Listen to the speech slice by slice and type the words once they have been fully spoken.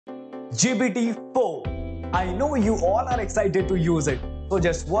GPT-4. I know you all are excited to use it. So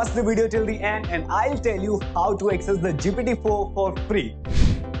just watch the video till the end and I'll tell you how to access the GPT-4 for free.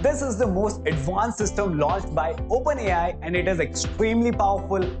 This is the most advanced system launched by OpenAI and it is extremely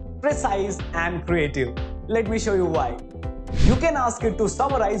powerful, precise and creative. Let me show you why. You can ask it to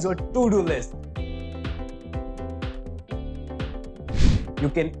summarize your to-do list. You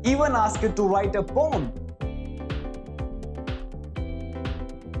can even ask it to write a poem.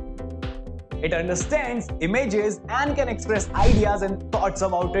 It understands images and can express ideas and thoughts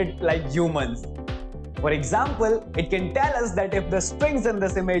about it like humans. For example, it can tell us that if the strings in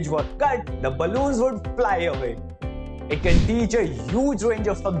this image were cut, the balloons would fly away. It can teach a huge range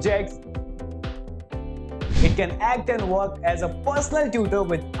of subjects. It can act and work as a personal tutor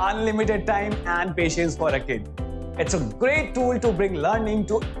with unlimited time and patience for a kid. It's a great tool to bring learning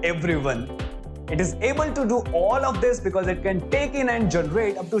to everyone. It is able to do all of this because it can take in and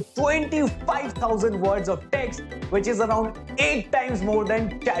generate up to 25,000 words of text, which is around 8 times more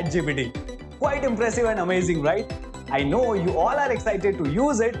than ChatGPT. Quite impressive and amazing, right? I know you all are excited to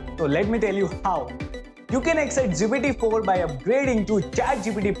use it, so let me tell you how. You can access GPT-4 by upgrading to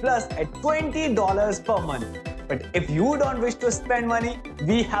ChatGPT Plus at $20 per month. But if you don't wish to spend money,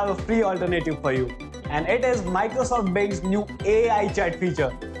 we have a free alternative for you. And it is Microsoft Bing's new AI chat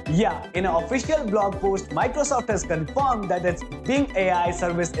feature. Yeah, in an official blog post, Microsoft has confirmed that its Bing AI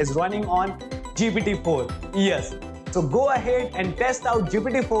service is running on GPT-4. Yes, so go ahead and test out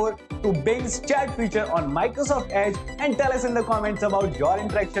GPT-4 to Bing's chat feature on Microsoft Edge and tell us in the comments about your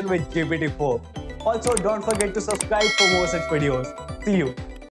interaction with GPT-4. Also, don't forget to subscribe for more such videos. See you.